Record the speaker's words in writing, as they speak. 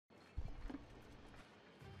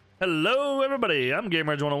Hello, everybody. I'm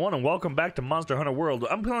GamerEdge101, and welcome back to Monster Hunter World.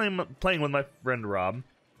 I'm playing with my friend Rob.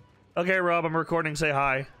 Okay, Rob, I'm recording. Say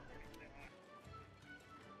hi.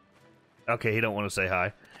 Okay, he don't want to say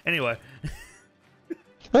hi. Anyway.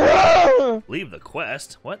 Leave the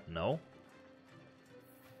quest? What? No.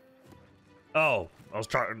 Oh, I was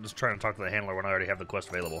just trying to talk to the handler when I already have the quest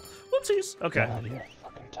available. Whoopsies. Okay. God, you're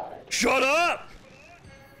fucking tired. Shut up!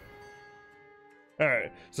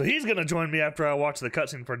 Alright, so he's gonna join me after I watch the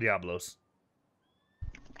cutscene for Diablos.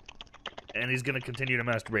 And he's gonna continue to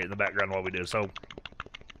masturbate in the background while we do, so...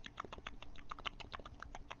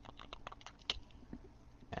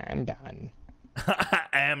 I'm done.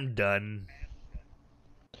 I'm done.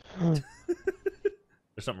 There's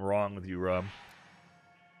something wrong with you, Rob.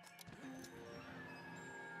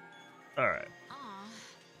 Alright.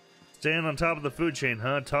 Stand on top of the food chain,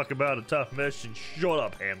 huh? Talk about a tough mission. Shut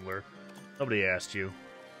up, handler. Nobody asked you.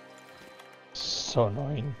 So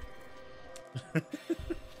annoying.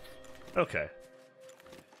 Okay.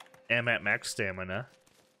 Am at max stamina.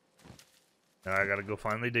 Now I gotta go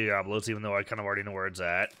find the Diablos, even though I kind of already know where it's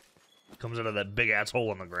at. It comes out of that big ass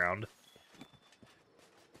hole in the ground.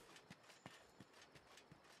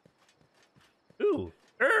 Ooh,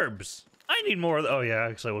 herbs! I need more of oh yeah,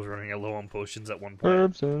 actually I was running low on potions at one point.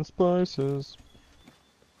 Herbs and spices.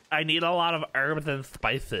 I need a lot of herbs and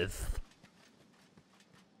spices.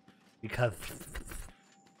 Because...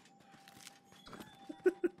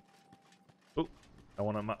 oh, I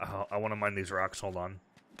wanna mine these rocks, hold on.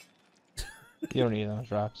 You don't need those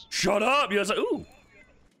rocks. Shut up! Yes, ooh!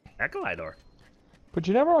 Acolytor. But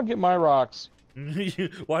you never want to get my rocks.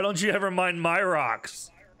 Why don't you ever mine my rocks?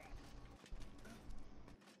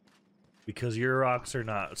 Because your rocks are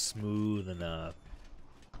not smooth enough.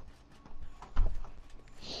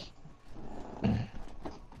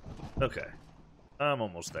 Okay. I'm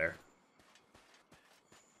almost there.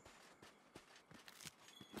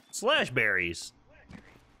 Slash berries.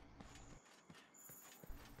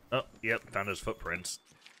 Oh, yep, found his footprints.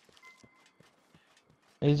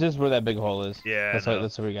 It's just where that big hole is. Yeah, that's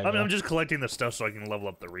where we gotta go. I'm just collecting the stuff so I can level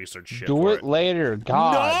up the research shit. Do it later,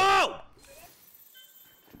 God.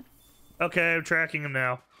 No! Okay, I'm tracking him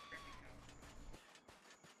now.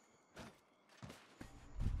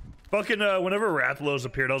 Fucking, whenever Rathalos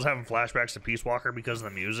appeared, I was having flashbacks to Peace Walker because of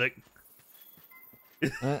the music.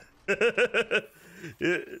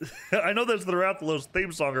 I know that's the Rathalos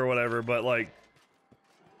theme song or whatever, but, like...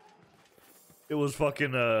 It was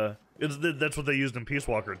fucking, that's what they used in Peace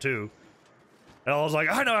Walker, too. And I was like,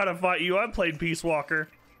 I know how to fight you, I played Peace Walker.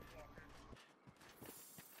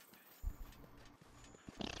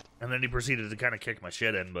 And then he proceeded to kind of kick my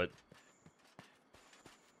shit in, but...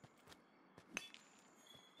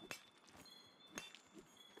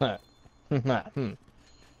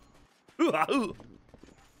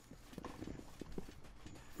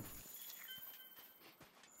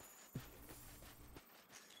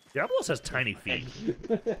 Diablos has tiny feet.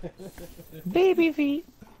 Baby feet.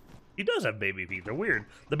 He does have baby feet. They're weird.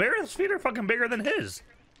 The Bareth's feet are fucking bigger than his.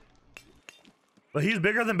 But he's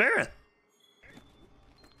bigger than Bareth.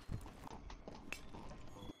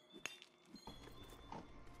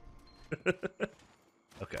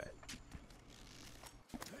 Okay.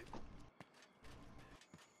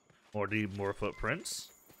 More footprints.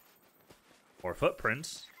 More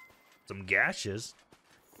footprints. Some gashes.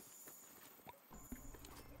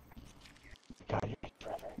 God, you take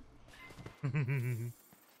forever.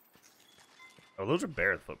 Oh, those are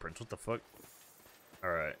Bareth footprints. What the fuck?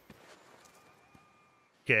 Alright.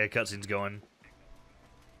 Okay, cutscene's going.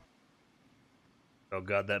 Oh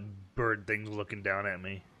god, that bird thing's looking down at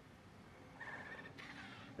me.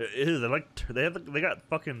 Ew, they're like they got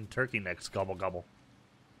fucking turkey necks. Gobble gobble.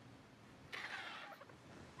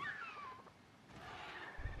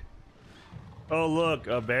 Oh look,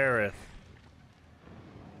 a Bareth.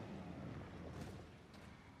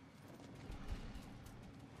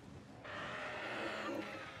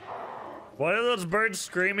 Why are those birds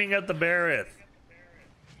screaming at the Bareth?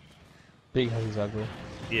 Because he's ugly.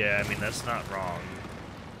 Yeah, I mean that's not wrong.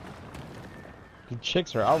 The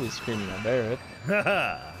chicks are always screaming at Barrett.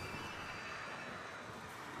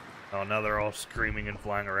 Oh, now they're all screaming and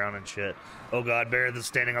flying around and shit. Oh god, Bareth is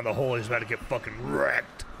standing on the hole. He's about to get fucking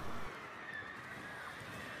wrecked.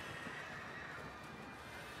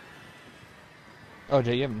 Oh,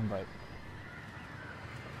 Jay, you have an invite.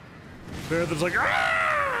 Bareth is like,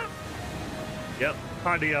 ah! Yep,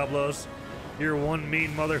 hi Diablos. You're one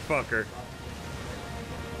mean motherfucker.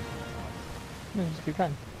 No, just be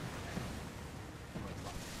kind.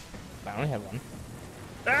 I only have one.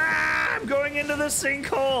 Ah! I'm going into the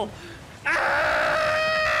sinkhole!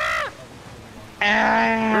 Ah!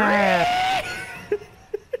 Ah!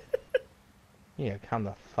 calm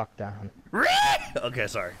the fuck down. Okay,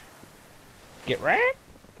 sorry. Get wrecked.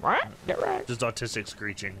 Get wrecked. Just autistic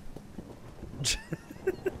screeching.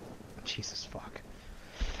 Jesus fuck.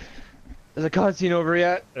 Is the cutscene over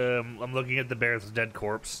yet? I'm looking at the bear's dead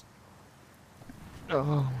corpse.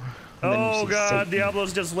 Oh. And then you Oh see god, Satan.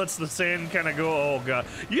 Diablos just lets the sand kind of go. Oh god.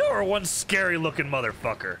 You are one scary looking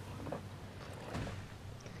motherfucker.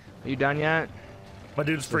 Are you done yet? My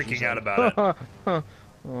dude's freaking out about it.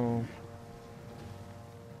 Oh.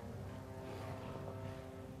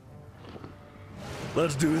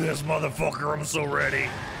 Let's do this, motherfucker. I'm so ready.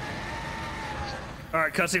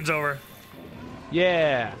 Alright, cutscene's over.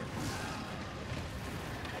 Yeah.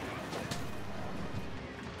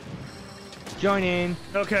 Join in.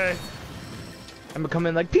 Okay. I'm gonna come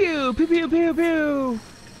in like pew pew pew pew pew.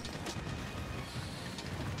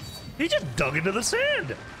 He just dug into the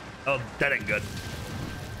sand. Oh, that ain't good.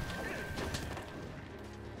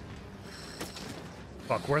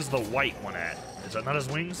 Fuck, where's the white one at? Is that not his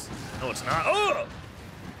wings? No, it's not. Oh!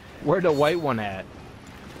 Where the white one at?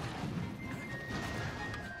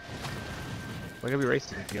 We're gonna be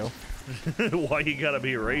racist, yo. Why you gotta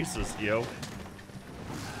be racist, yo?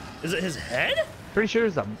 Is it his head? Pretty sure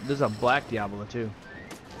there's a black Diablo too.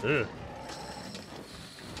 Ugh. I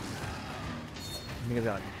think it's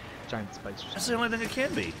got like giant spikes or That's something. the only thing it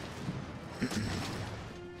can be.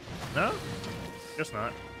 No? Guess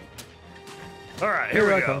not. Alright, here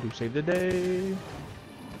we I go. come to save the day.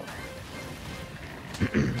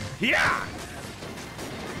 Yeah!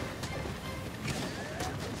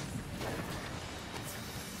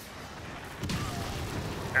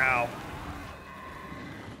 Ow.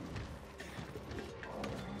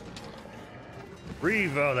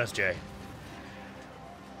 Reeve, oh, that's Jay.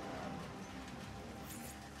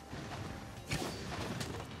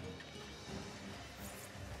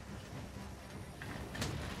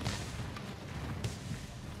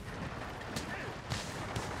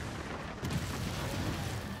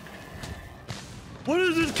 What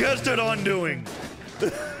is this Kestodon doing?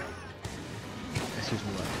 Excuse me,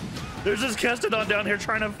 what? There's this Kestodon down here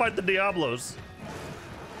trying to fight the Diablos.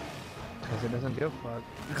 Because it doesn't give a fuck.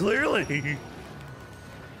 Clearly.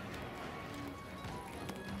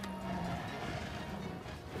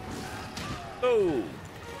 Oh.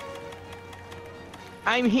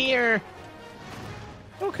 I'm here.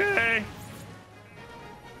 Okay.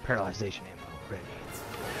 Paralyzation ammo ready.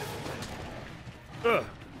 Ugh.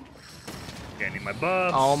 Gaining my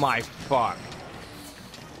buffs. Oh my fuck.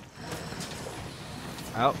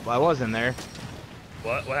 Oh, I was in there.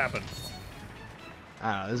 What? What happened?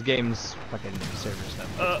 I don't know, this game's fucking server stuff.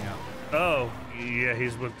 freaks me out. Oh. Yeah,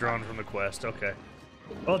 he's withdrawn from the quest. Okay.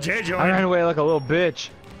 Well, Jay I joined. ran away like a little bitch.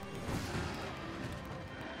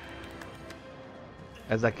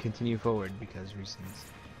 As I continue forward because reasons.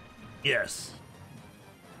 Yes.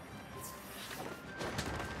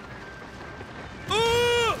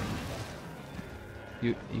 Ooh!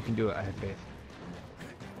 You can do it, I have faith.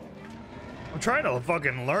 I'm trying to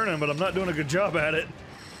fucking learn it, but I'm not doing a good job at it.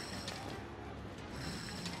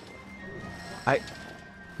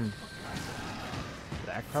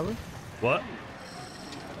 Zach probably? What?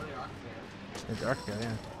 It's Arctail,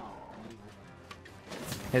 yeah.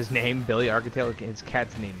 His name, Billy Arctail, his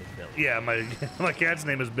cat's name is Billy. Yeah, my cat's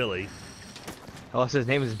name is Billy. Unless his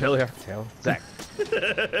name is Billy Arctail. Zach.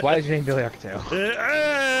 Why is your name Billy Arctail?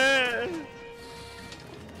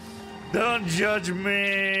 Don't judge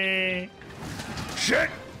me. Shit.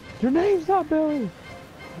 Your name's not Billy!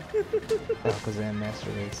 Alakazam Master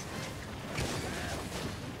Race.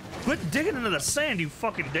 Quit digging into the sand, you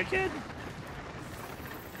fucking dickhead.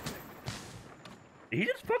 Did he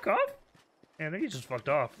just fuck off? Yeah, I think he just fucked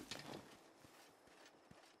off.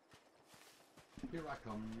 Here I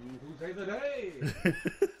come to save the day.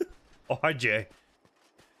 Oh, hi, Jay.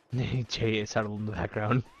 Jay is settled in the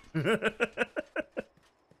background. What do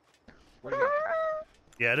you got?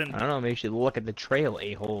 Yeah, I didn't. I don't know, maybe you should look at the trail,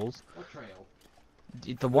 a-holes. What trail?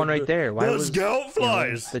 The one right there. Why The was, scout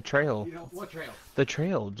flies. the trail. You know, what trail? The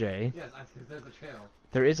trail, Jay. Yes, there's a trail.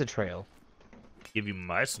 There is a trail. Give you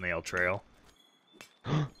my snail trail.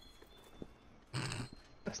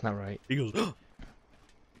 That's not right. He goes.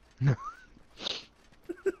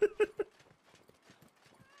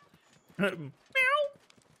 Meow.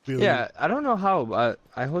 Billy. Yeah, I don't know how.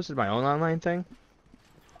 I hosted my own online thing.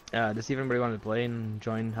 To see if anybody wanted to play and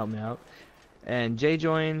join, help me out. And Jay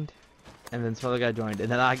joined, and then some other guy joined,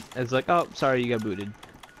 and then I was like, "Oh, sorry, you got booted."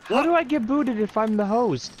 How What? do I get booted if I'm the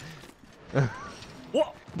host?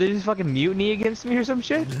 What? They just fucking mutiny against me or some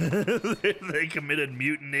shit? They committed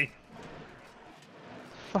mutiny.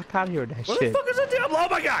 Fuck out of here with that What shit. the fuck is that Diablo? Oh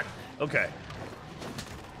my god! Okay.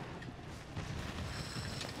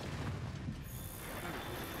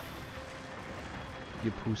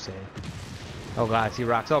 You pussy. Oh god, I see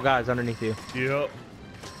rocks. Oh god, it's underneath you. Yep.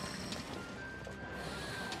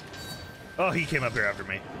 Oh, he came up here after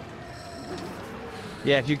me.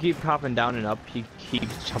 Yeah, if you keep popping down and up, he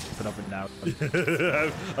keeps jumping up and down.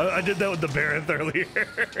 I did that with the Baronth earlier.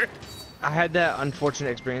 I had that unfortunate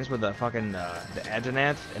experience with the fucking the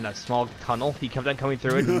Adjunant in a small tunnel. He kept on coming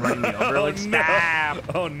through it and running me over. Oh, Like,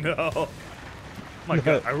 stop! No. Oh no! My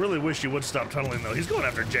God, I really wish you would stop tunneling though. He's going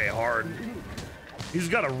after Jay hard. He's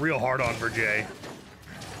got a real hard on for Jay.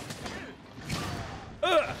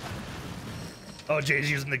 Oh, Jay's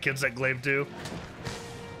using the Kinset Glaive too.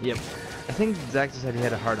 Yep. I think Zach just said he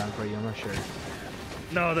had a hard on for you. I'm not sure.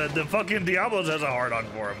 No, the fucking Diablos has a hard on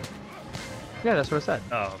for him. Yeah, that's what I said.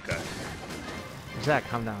 Oh, okay. Zach,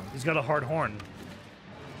 calm down. He's got a hard horn.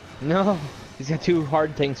 No, he's got 2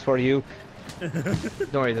 hard things for you.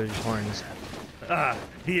 Don't worry, they're just horns.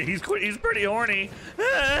 He's pretty horny.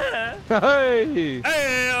 Hey!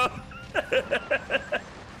 Hey!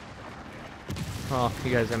 Oh,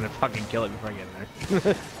 you guys are gonna fucking kill it before I get in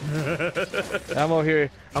there. I'm over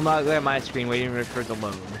here. I'm not looking at my screen waiting for it to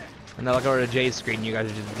load. And I look over to Jay's screen. You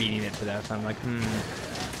guys are just beating it to death. I'm like,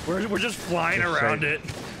 We're just flying Just around saying.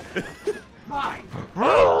 it.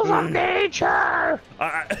 Rules of nature!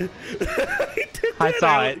 I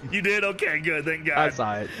saw it. You did? Okay, good. Thank God. I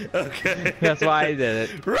saw it. Okay. That's why I did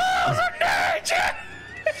it. Rules of nature!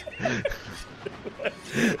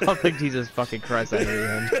 I'll think Jesus fucking Christ out of here,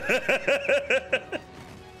 man.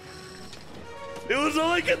 It was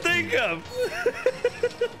all I could think of.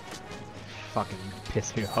 Fucking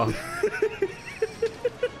piss me off.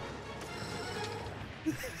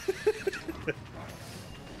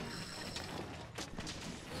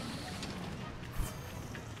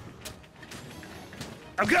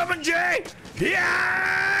 I'm coming, Jay!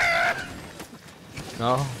 Yeah!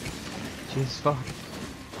 Oh. Jesus fuck.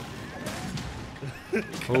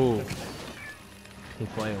 Ooh. He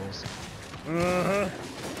flails. Uh-huh.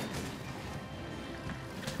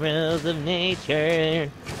 Rules of nature.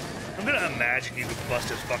 I'm gonna imagine you could bust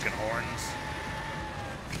his fucking horns.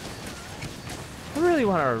 I really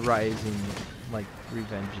want a Rising, like,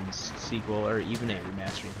 Revengeance sequel, or even a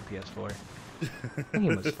remastering for PS4. That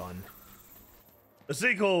game was fun. A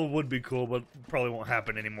sequel would be cool, but probably won't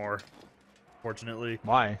happen anymore. Fortunately.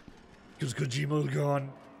 Why? Because Kojima's gone.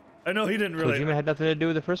 I know he didn't really... Kojima had nothing to do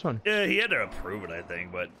with the first one. Yeah, he had to approve it, I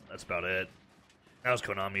think, but that's about it. That was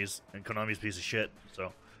Konami's, and Konami's a piece of shit,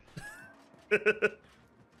 so...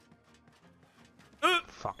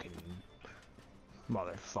 Fucking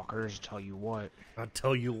motherfuckers, tell you what. I'll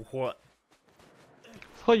tell you what.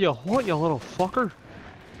 Tell you what, you little fucker.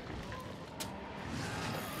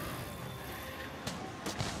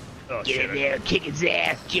 Oh, Get shit. in there, kick his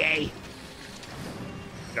ass, Jay.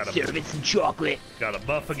 Serve it some chocolate. Got a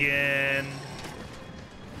buff again.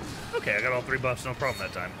 Okay, I got all 3 buffs, no problem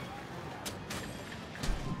that time.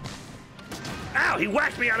 Ow, he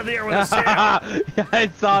whacked me out of the air with a sail. Yeah, I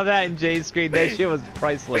saw that in Jay's screen. That shit was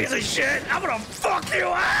priceless. Piece of shit! I'm gonna fuck you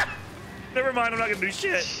up! Never mind, I'm not gonna do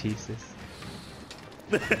shit. Jesus.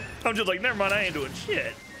 I'm just like, never mind, I ain't doing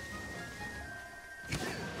shit.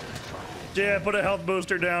 Yeah, put a health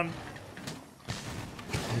booster down.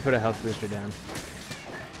 You put a health booster down.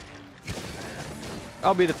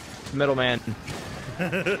 I'll be the middleman.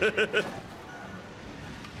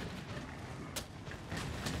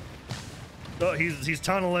 Oh, he's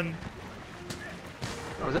tunneling.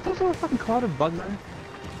 Oh, is that those little fucking cloud of bugs there?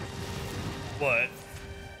 What?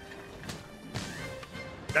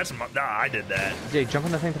 That's my... Nah, I did that. Jay, jump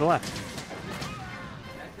on the thing to the left.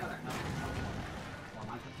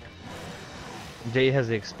 Jay has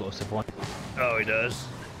the explosive one. Oh, he does?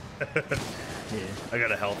 Yeah. I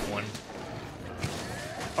got a health one.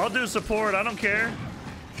 I'll do support, I don't care.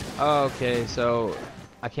 Oh, okay, so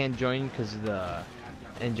I can't join because the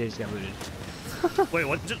NJ's got looted. Wait,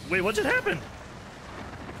 what just happened?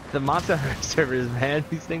 The Monster Hunter servers, man,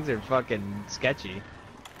 these things are fucking sketchy.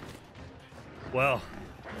 Well.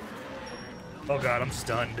 Oh god, I'm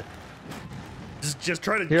stunned. Just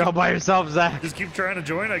try to... You're all by yourself, Zach. Just keep trying to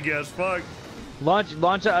join, I guess. Fuck. Launch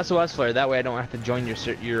a SOS flare. That way I don't have to join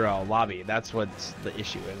your lobby. That's what the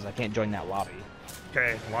issue is. I can't join that lobby.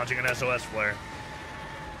 Okay, launching an SOS flare.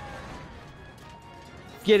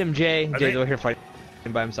 Get him, Jay. Jay's think- over here fighting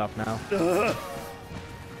by himself now.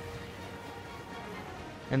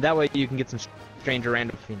 And that way you can get some stranger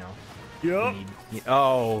random, you know. Yup.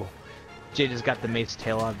 Oh, Jay just got the mace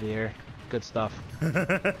tail out of the air. Good stuff.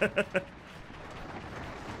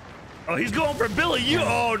 Oh, he's going for Billy.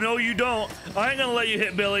 Oh, no, you don't. I ain't gonna let you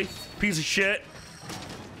hit Billy. Piece of shit.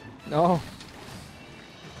 No.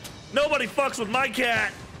 Nobody fucks with my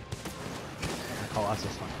cat.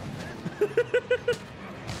 Colossus fun.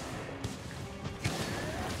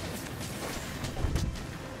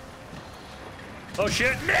 Oh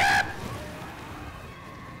shit! Nip!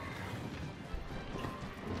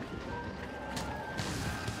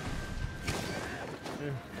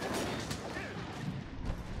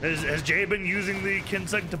 Has Jay been using the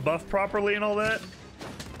Kinsect to buff properly and all that?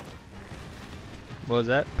 What was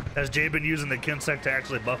that? Has Jay been using the Kinsect to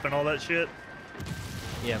actually buff and all that shit?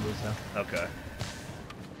 Yeah, I believe so. Okay.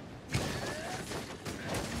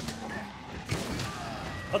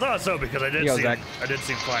 I thought so because I did Yo, see Zach. I did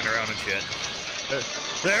see him flying around and shit.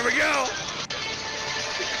 There we go.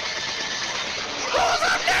 Rules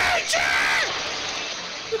of nature.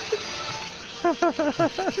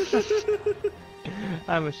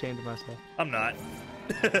 I'm ashamed of myself. I'm not.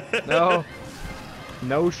 No.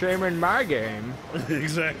 No shame in my game.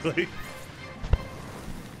 Exactly.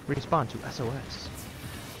 Respawn to SOS.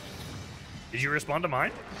 Did you respond to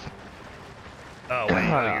mine? Oh wait,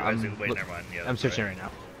 wait, never mind. Yeah, I'm that's searching right. right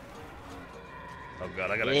now. Oh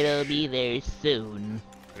god, I gotta. It'll be there soon.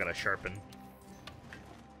 I gotta sharpen.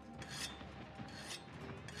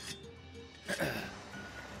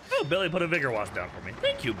 Oh, Billy put a vigor wasp down for me.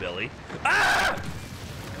 Thank you, Billy. Ah!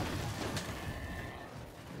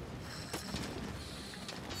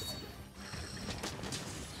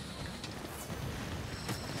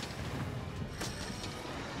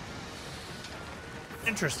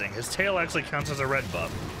 Interesting. His tail actually counts as a red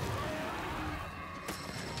buff.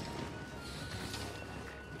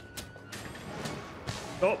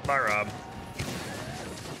 Oh, bye, Rob.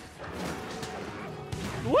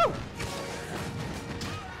 Woo!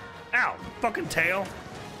 Ow! Fucking tail.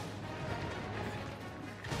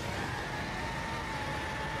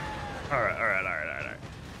 Alright. Alright.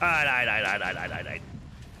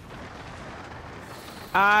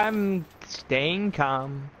 I'm staying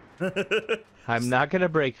calm. I'm not gonna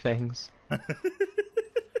break things. I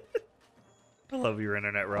love your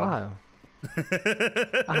internet, Rob. Wow.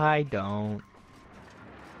 I don't.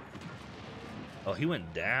 Oh, he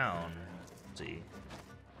went down. Let's see.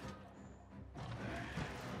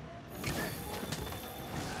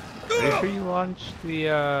 Are you sure you launched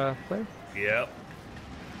the flare? Yep.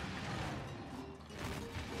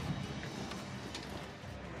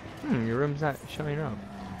 Your room's not showing up.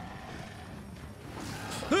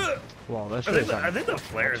 Well, that's I think the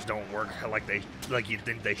flares don't work like you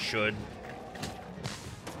think they should.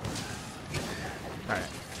 Alright.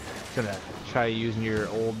 Gonna try using your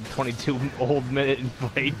old 22 minute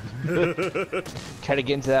invite. Try to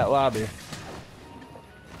get into that lobby.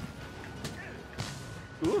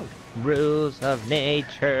 Ooh. Rules of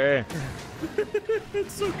nature.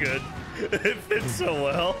 It's so good. It fits so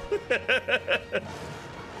well.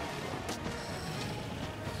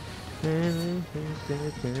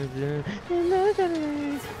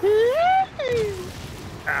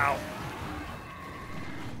 Ow.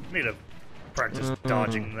 Need to practice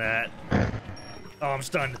dodging that. Oh, I'm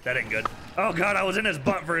stunned. That ain't good. Oh god, I was in his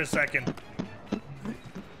butt for a second.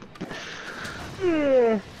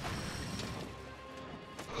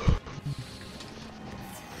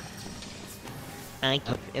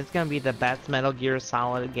 It's gonna be the best Metal Gear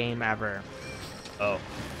Solid game ever. Oh.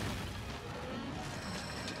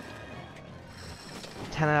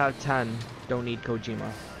 10 out of 10. Don't need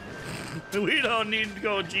Kojima. We don't need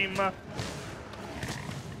Kojima.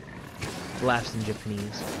 Laughs in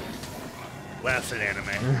Japanese. Laughs at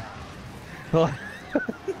anime.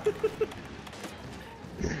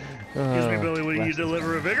 Excuse me, Billy, will you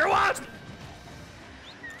deliver a vigor wasp?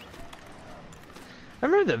 I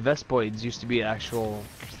remember that Vespoids used to be actual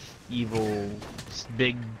evil,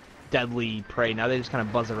 big, deadly prey. Now they just kind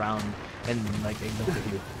of buzz around and like ignore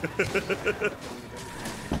you.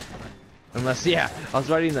 Unless, yeah, I was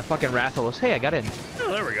fighting the fucking Rathalos. Hey, I got in.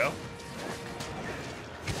 Oh, there we go.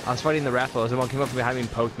 I was fighting the Rathalos and one came up from behind me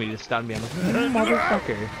and poked me to stun me. I'm like,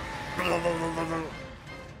 motherfucker.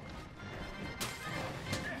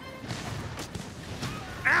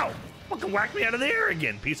 Ow! Fucking whack me out of the air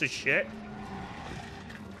again, piece of shit.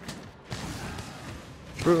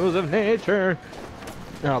 Rules of nature.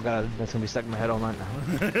 Oh god, that's gonna be stuck in my head all night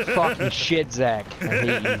now. Fucking shit, Zach. I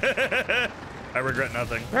hate you. I regret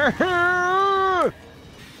nothing. I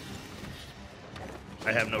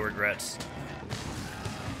have no regrets.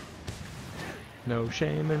 No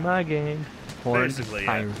shame in my game. Basically,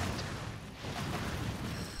 yeah.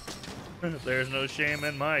 Tyrant. There's no shame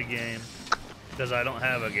in my game. Because I don't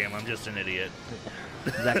have a game, I'm just an idiot.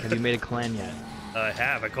 Zach, have you made a clan yet? I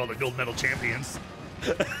have, I called it Gold Medal Champions.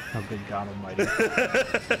 Oh, good God Almighty.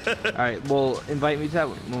 Alright, well, invite me to that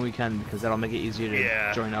when we can, because that'll make it easier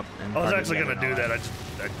to join up. And I was actually going to do that, I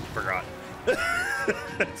forgot.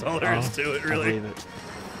 That's all there is to it, I really. believe it.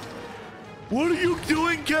 What are you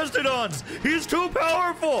doing, Kestodons? He's too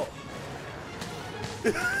powerful!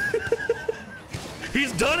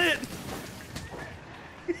 He's done it!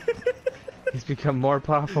 He's become more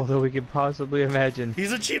powerful than we could possibly imagine.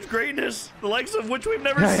 He's achieved greatness, the likes of which we've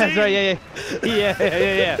never seen. That's right, yeah.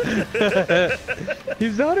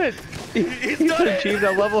 He's done it! He's He's done it! achieved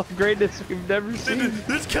a level of greatness we've never seen.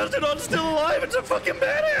 This Kestodon's still alive, it's a fucking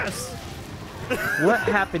badass! What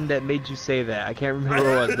happened that made you say that? I can't remember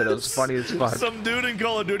what it was, but it was funny as fuck. Some dude in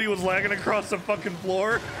Call of Duty was lagging across the fucking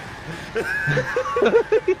floor.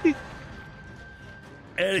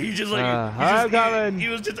 And he just like, he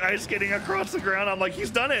was just ice skating across the ground. I'm like, he's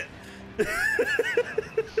done it.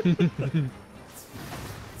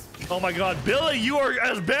 Oh my god, Billy, you are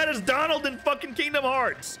as bad as Donald in fucking Kingdom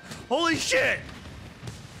Hearts. Holy shit.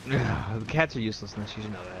 The cats are useless unless you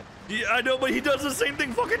know that. Yeah, I know, but he does the same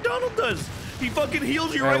thing fucking Donald does. He fucking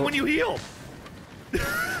heals you right when you heal.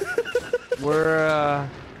 Whereabouts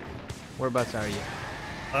are you?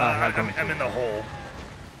 I'm in the hole.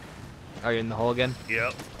 Are you in the hole again?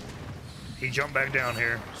 Yep. He jumped back down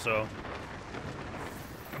here, so.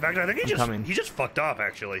 In fact, I think he just fucked off,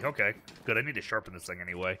 actually. Okay, good. I need to sharpen this thing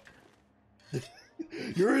anyway.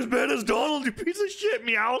 You're as bad as Donald, you piece of shit,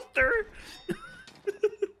 Meowster.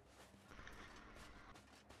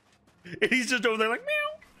 And he's just over there like, meow.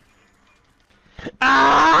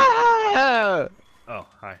 Ah! Oh,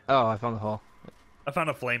 hi. Oh, I found the hole. I found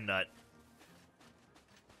a flame nut.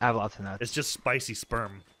 I have lots of nuts. It's just spicy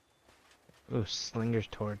sperm. Ooh, Slinger's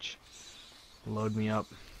torch. Load me up.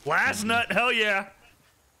 Last nut, hell yeah.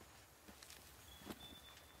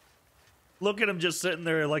 Look at him just sitting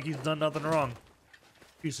there like he's done nothing wrong.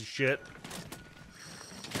 Piece of shit.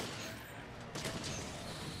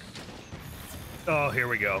 Oh, here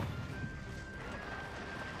we go.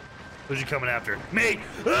 Who's you coming after? Me!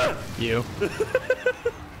 Ah! You.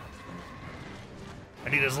 I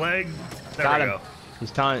need his leg. There Got we him. go.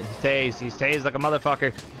 He's taunting. He stays like a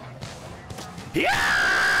motherfucker.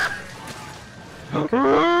 Yeah!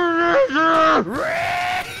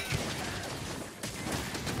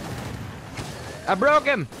 I broke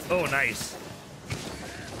him. Oh, nice.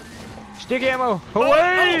 Stick ammo.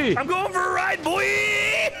 Away! Oh, I'm going for a ride, boy!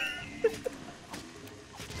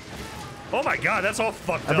 Oh my god, that's all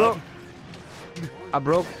fucked up. I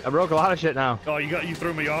broke a lot of shit now. Oh, you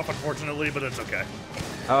threw me off, unfortunately, but it's okay.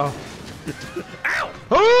 Oh. Ow!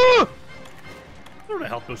 Oh! Throw the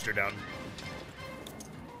health booster down.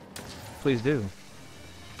 Please do.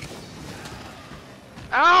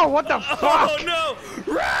 Ow! What the fuck? Oh no!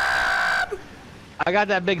 Rob! I got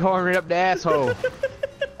that big horn right up the asshole.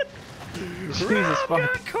 Jesus Rob fuck.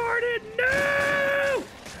 got carded! No!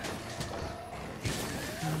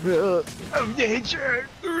 Of nature.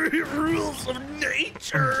 Rules of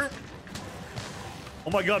nature.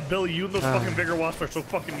 Oh my god, Billy, you and those fucking bigger wasps are so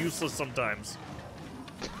fucking useless sometimes.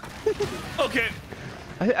 Okay.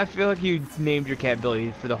 I feel like you named your cat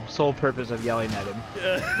Billy for the sole purpose of yelling at him.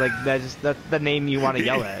 Like that's the name you want to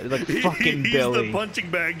yell at. Like fucking he's Billy. He's the punching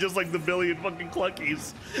bag, just like the Billy and fucking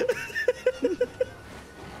Cluckies.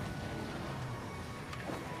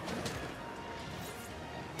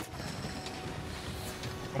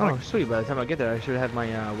 Oh, sweet. By the time I get there, I should have my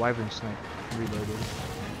Wyvern snipe reloaded.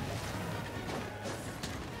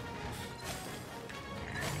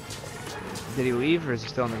 Did he leave, or is he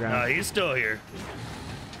still on the ground? He's still here.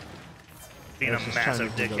 Being a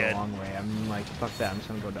massive Go the dickhead. long way. I'm like, fuck that. I'm just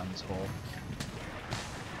gonna go down this hole.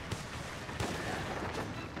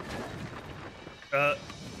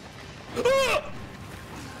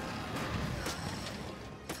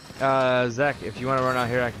 Zach, if you want to run out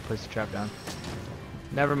here, I can place the trap down.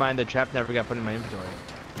 Never mind, the trap never got put in my inventory.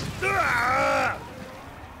 Ah!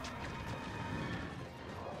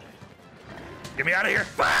 Get me out of here!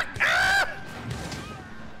 Fuck! Ah!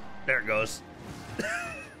 There it goes.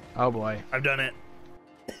 Oh boy. I've done it.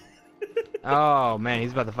 Oh man,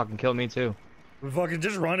 he's about to fucking kill me too. Fucking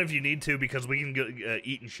just run if you need to, because we can go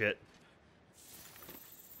eat and shit.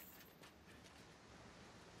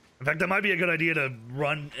 In fact, that might be a good idea to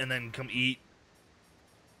run and then come eat.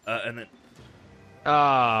 And then...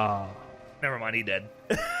 Oh. Never mind, he dead.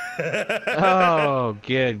 Oh,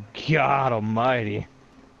 good God almighty.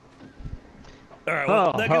 Alright,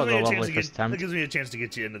 well, that gives me a chance to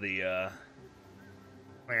get you into the,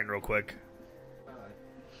 land real quick.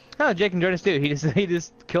 Oh, Jake can join us too. He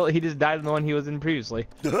just died in the one he was in previously.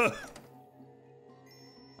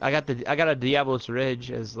 I got a Diablo's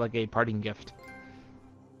Ridge as like a parting gift.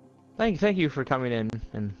 Thank you for coming in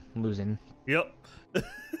and losing. Yep.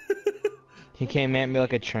 He came at me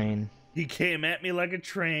like a train. He came at me like a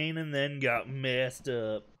train and then got messed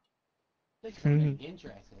up.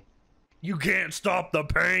 Interesting. You can't stop the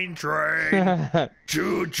pain train.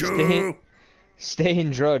 Choo choo. Stay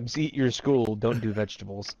in drugs, eat your school, don't do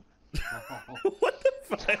vegetables. What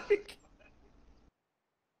the fuck?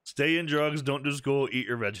 Stay in drugs, don't do school, eat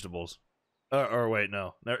your vegetables. Or wait,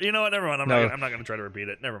 no. You know what? Never mind. I'm not gonna try to repeat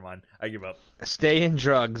it. Never mind. I give up. Stay in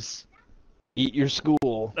drugs, eat your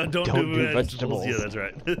school, Don't do vegetables. Yeah, that's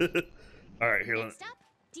right. All right, here.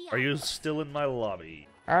 Are you still in my lobby?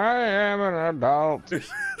 I am an adult. There's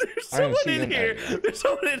someone in here. There's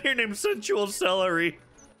someone in here named Sensual Celery.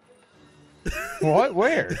 What?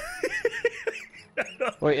 Where?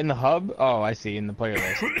 Wait, in the hub? Oh, I see. In the player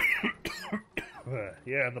list.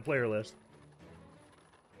 Yeah, in the player list.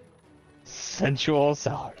 Sensual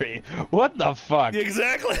Celery. What the fuck?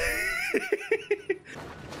 Exactly.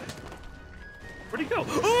 Where'd he go?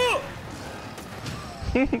 Oh!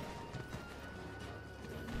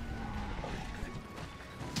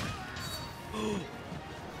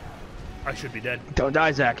 I should be dead. Don't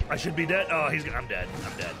die, Zach. I should be dead. Oh, I'm dead.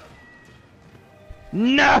 I'm dead.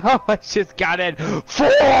 No! I just got in.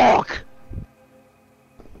 Fuck!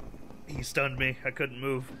 He stunned me. I couldn't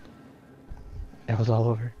move. It was all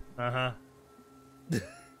over. Uh-huh.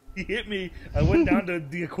 He hit me. I went down to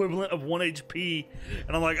the equivalent of 1 HP,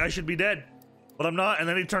 and I'm like, I should be dead. But I'm not, and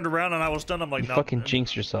then he turned around and I was stunned. I'm like, you nope. Fucking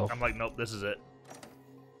jinx yourself. I'm like, nope, this is it.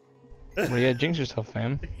 Well, yeah, jinx yourself,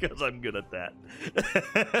 fam. Because I'm good at that.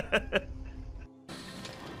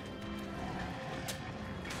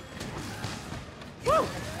 Woo!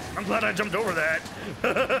 I'm glad I jumped over that.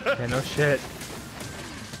 Yeah, no shit.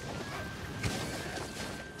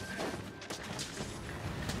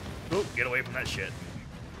 Oh, get away from that shit.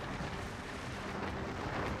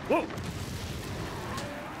 Whoa!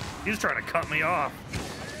 He's trying to cut me off.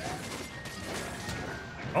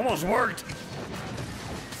 Almost worked.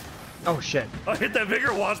 Oh shit. I hit that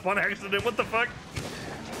Vigor Wasp on accident. What the fuck?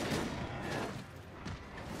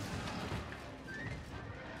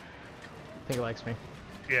 I think it likes me.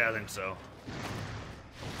 Yeah, I think so.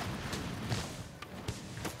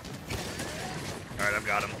 Alright, I've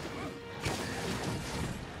got him.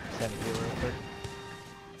 Set it here real quick.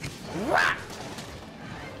 Wah!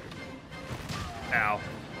 Ow.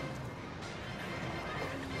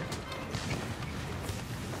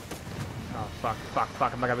 Oh fuck, fuck,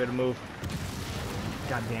 fuck, I'm not gonna be able to move.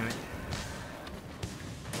 God damn it.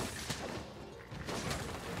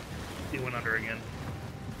 He went under again.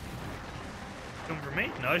 Coming for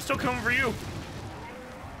me? No, he's still coming for you.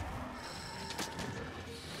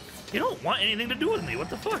 You don't want anything to do with me. What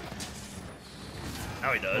the fuck?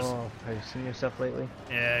 Now he does. Oh, have you seen yourself lately?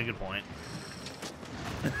 Yeah, good point.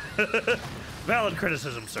 Valid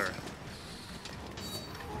criticism, sir.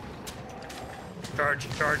 Charge,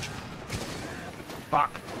 charge.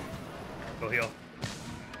 Fuck. Go heal.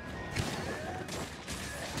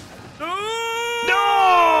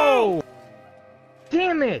 No!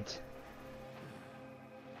 Damn it!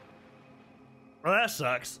 Well, that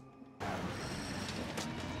sucks.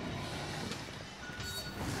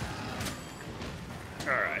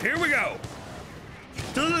 Alright, here we go.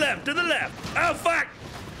 To the left, to the left. Oh, fuck!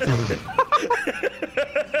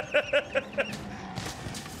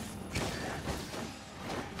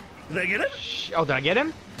 Did I get it? Oh, did I get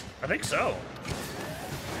him? I think so.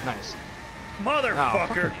 Nice.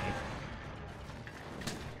 Motherfucker. Oh,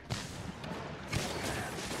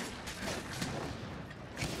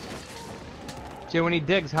 Jay, when he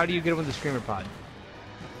digs, how do you get him with the screamer pod?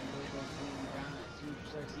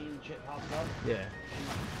 Yeah.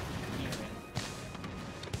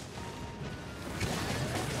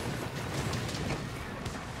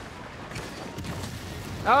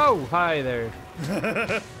 Oh, hi there.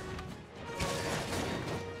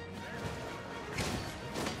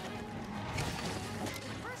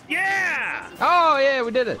 Yeah! Oh, yeah,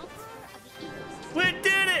 we did it. We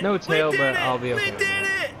did it! No tail, but I'll be okay We with did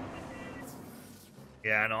that. it!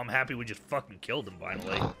 Yeah, I know. I'm happy we just fucking killed him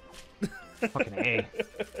finally. Fucking A.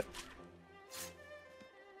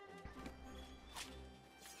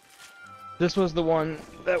 This was the one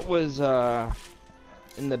that was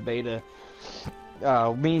in the beta.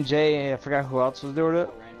 Me and Jay, I forgot who else was doing it.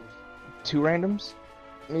 Two randoms?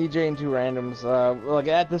 Me, Jay, and two randoms. Like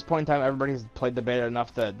at this point in time, everybody's played the beta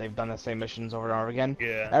enough that they've done the same missions over and over again.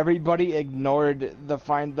 Yeah. Everybody ignored the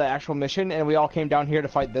actual mission, and we all came down here to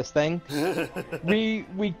fight this thing.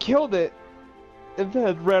 we killed it, and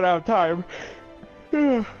then ran out of time.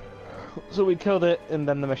 So we killed it, and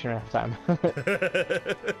then the mission ran out of time.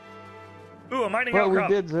 Ooh, I'm mining Well, out we crop.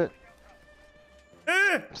 did it.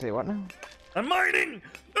 Say what now? I'm mining!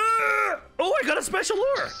 Oh, I got a special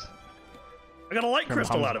lure! I got a light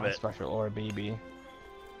crystal out of it. Special or BB.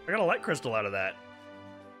 I got a light crystal out of that.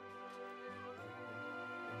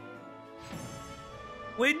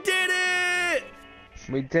 We did it!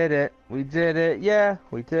 We did it. We did it. Yeah,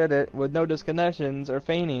 we did it. With no disconnections or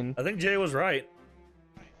feigning. I think Jay was right.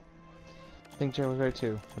 I think Jay was right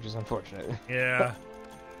too, which is unfortunate. Yeah.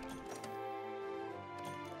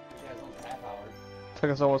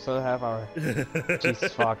 Took us almost a half hour.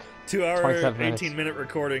 Jesus fuck. 2 hour, 18-minute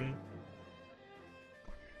recording.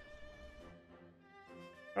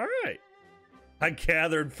 Alright. I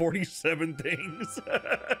gathered 47 things.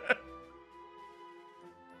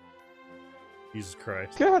 Jesus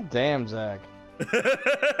Christ. God damn, Zach.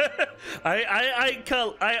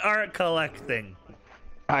 I art collecting.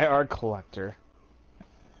 I art collector.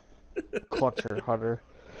 Clutcher, Hutter.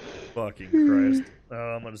 Fucking Christ.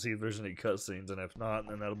 I'm gonna see if there's any cutscenes, and if not,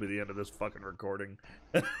 then that'll be the end of this fucking recording.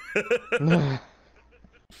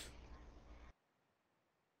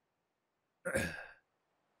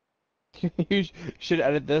 You should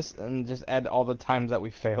edit this and just add all the times that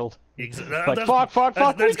we failed. Like, fuck,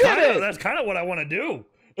 we did it! That's kind of what I want to do,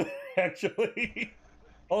 actually.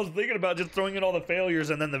 I was thinking about just throwing in all the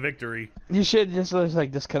failures and then the victory. You should just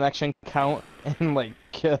like disconnection count and like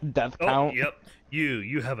death count. Yep.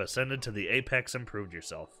 You have ascended to the apex and proved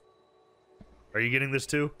yourself. Are you getting this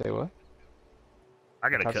too? Say what? I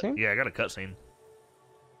got a cut. Yeah, I got a cutscene.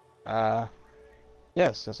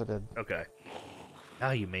 Yes, I did. Okay.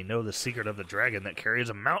 Now you may know the secret of the dragon that carries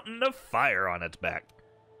a mountain of fire on its back.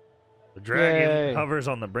 The dragon hovers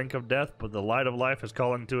on the brink of death, but the light of life is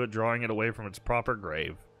calling to it, drawing it away from its proper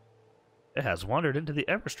grave. It has wandered into the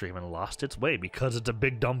Everstream and lost its way because it's a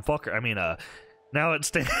big dumb fucker. I mean, now it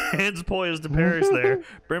stands poised to perish there,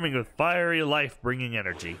 brimming with fiery life, bringing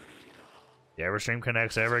energy. The Everstream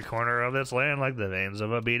connects every corner of this land like the veins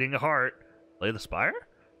of a beating heart. Lay the spire?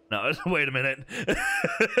 No, wait a minute.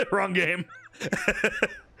 Wrong game.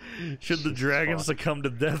 Should the dragon succumb to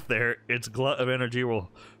death there, its glut of energy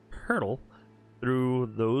will hurtle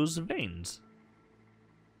through those veins,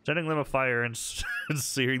 setting them afire and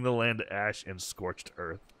searing the land to ash and scorched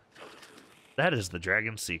earth. That is the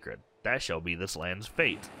dragon's secret. That shall be this land's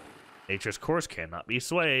fate. Nature's course cannot be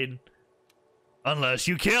swayed unless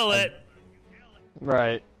you kill it.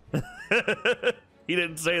 Right. He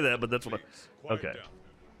didn't say that, but that's what I... Okay.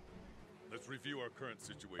 Let's review our current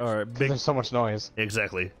situation. All right, big... There's so much noise.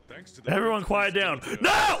 Exactly. Everyone quiet down.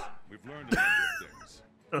 No! We've learned a number of things.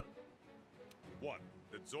 1.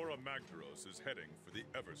 That Zora Magdaros is heading for the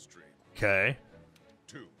Everstream. Okay.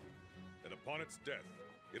 2. That upon its death,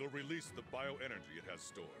 it'll release the bioenergy it has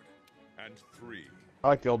stored. And 3. I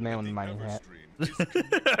like the old man with the mining hat.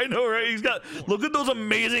 I know, right? He's got... Look at those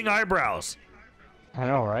amazing eyebrows. I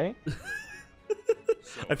know, right?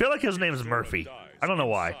 I feel like his name is Murphy. I don't know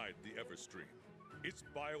why. Its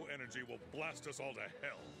bioenergy will blast us all to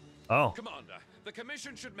hell. Oh. Commander, the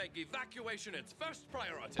commission should make evacuation its first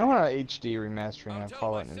priority. I want an HD remastering of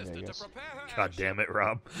Fallout New Vegas. God damn it,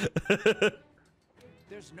 Rob.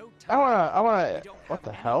 There's no I wanna what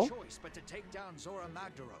the hell? But to take down Zora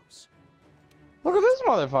Magdaros. Look at this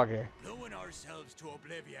motherfucker. Lowering ourselves to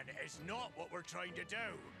oblivion is not what we're trying to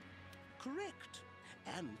do. Correct.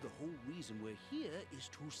 And the whole reason we're here is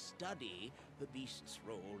to study the beast's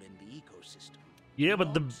role in the ecosystem. Yeah,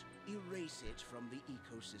 but the erase it from the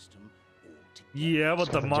ecosystem altogether. Yeah,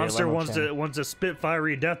 but the monster wants to spit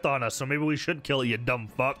fiery death on us, so maybe we should kill it, you dumb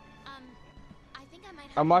fuck. I think I might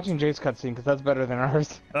have I'm watching Jay's cutscene because that's better than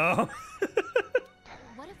ours. Oh.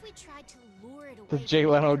 What if we tried to lure it away? The Jay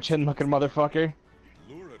Leno chin-looking motherfucker.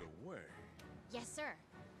 Lure it away? Yes, sir.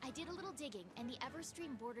 I did a little digging, and the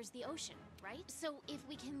Everstream borders the ocean, right? So if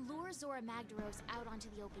we can lure Zora Magdaros out onto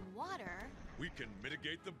the open water... We can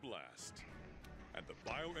mitigate the blast. And the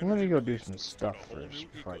bioenergy Let me go do some would stuff start a whole first new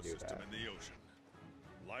before I do ecosystem that. in the ocean.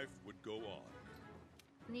 Life would go on.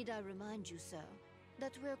 Need I remind you, sir,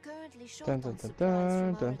 that we're currently short Dun dun on dun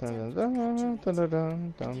supplies dun from our dun attempt dun to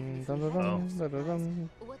dun capture dun dun it. dun dun dun dun dun dun.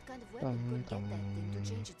 What kind of weapon could get that thing to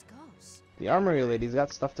change its course? The armory lady's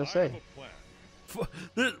got stuff to I say. have a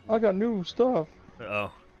plan. I got new stuff.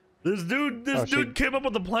 Oh. This dude came up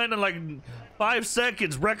with the plan in like 5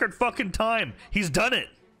 seconds, record fucking time. He's done it.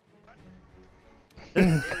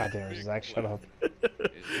 God damn it, Zach, shut up.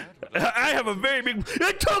 I have a very big...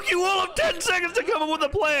 It took you all of 10 seconds to come up with a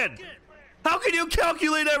plan! How can you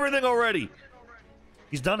calculate everything already?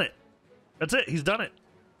 He's done it. That's it, he's done it.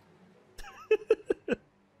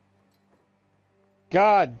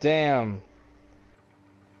 God damn.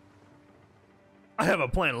 I have a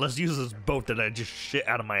plan. Let's use this boat that I just shit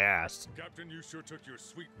out of my ass. Captain, you sure took your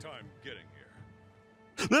sweet time getting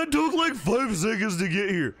here. That took like 5 seconds to get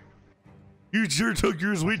here. You sure took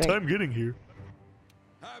your sweet time getting here.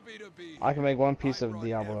 Happy to be I can make one piece of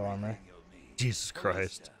Diablo armor. Jesus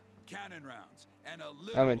Christ. cannon rounds and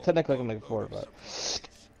a I mean, technically I can make 4, but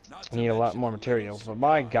I need a lot more material. But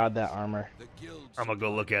my god, that armor. I'm gonna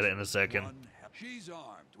go look at it in a second. She's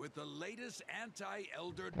armed with the latest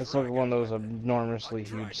anti-elder. It's like one of those enormously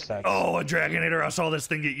huge sets. Oh, a Dragonator. I saw this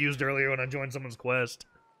thing get used earlier when I joined someone's quest.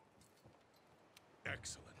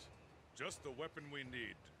 Excellent. Just the weapon we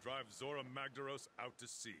need to drive Zora Magdaros out to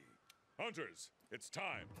sea. Hunters, it's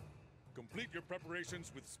time. Complete your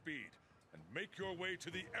preparations with speed and make your way to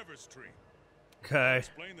the Everstream. Okay.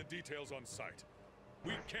 Explain the details on site.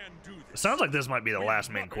 We can do this. It sounds like this might be the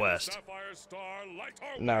last main quest. Sapphire Star, light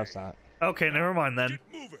our No, way. it's not. Okay, never mind then.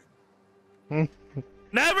 Get moving.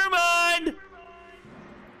 Never mind!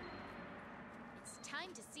 It's time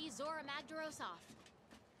to see Zora Magdaros off.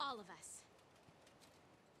 All of us.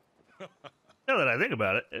 Now that I think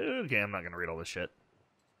about it, okay, I'm not gonna read all this shit.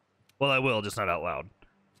 Well, I will, just not out loud.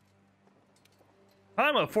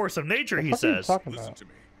 I'm a force of nature, he What are you says. talking Listen about? to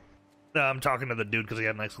me. No, I'm talking to the dude because he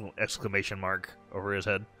had an exclamation mark over his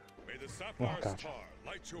head. May the Sapphire gotcha. Star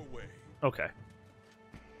light your way. Okay.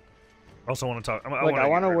 Also want to talk. Like, I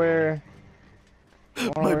want to wear.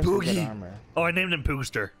 My boogie. Armor. Oh, I named him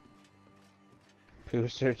Poogster.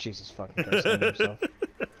 Booster, Jesus fucking Christ, himself.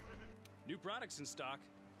 New products in stock.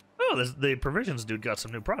 Oh, the provisions dude got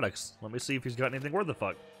some new products. Let me see if he's got anything worth the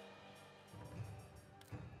fuck.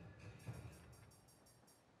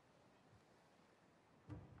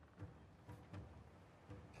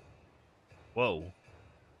 Whoa.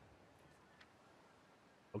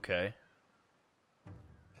 Okay.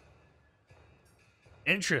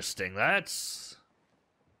 Interesting.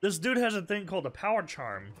 This dude has a thing called a power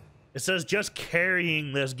charm. It says just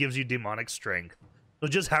carrying this gives you demonic strength. So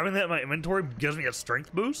just having that in my inventory gives me a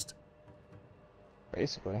strength boost?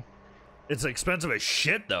 Basically. It's expensive as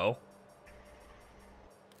shit, though.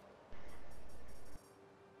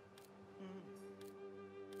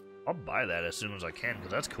 I'll buy that as soon as I can,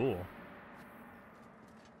 because that's cool.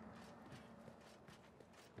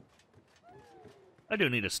 I do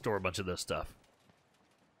need to store a bunch of this stuff.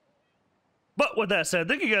 But with that said,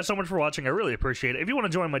 thank you guys so much for watching. I really appreciate it. If you want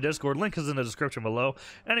to join my Discord, link is in the description below.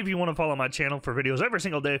 And if you want to follow my channel for videos every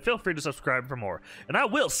single day, feel free to subscribe for more. And I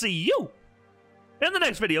will see you in the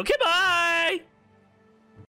next video. Goodbye!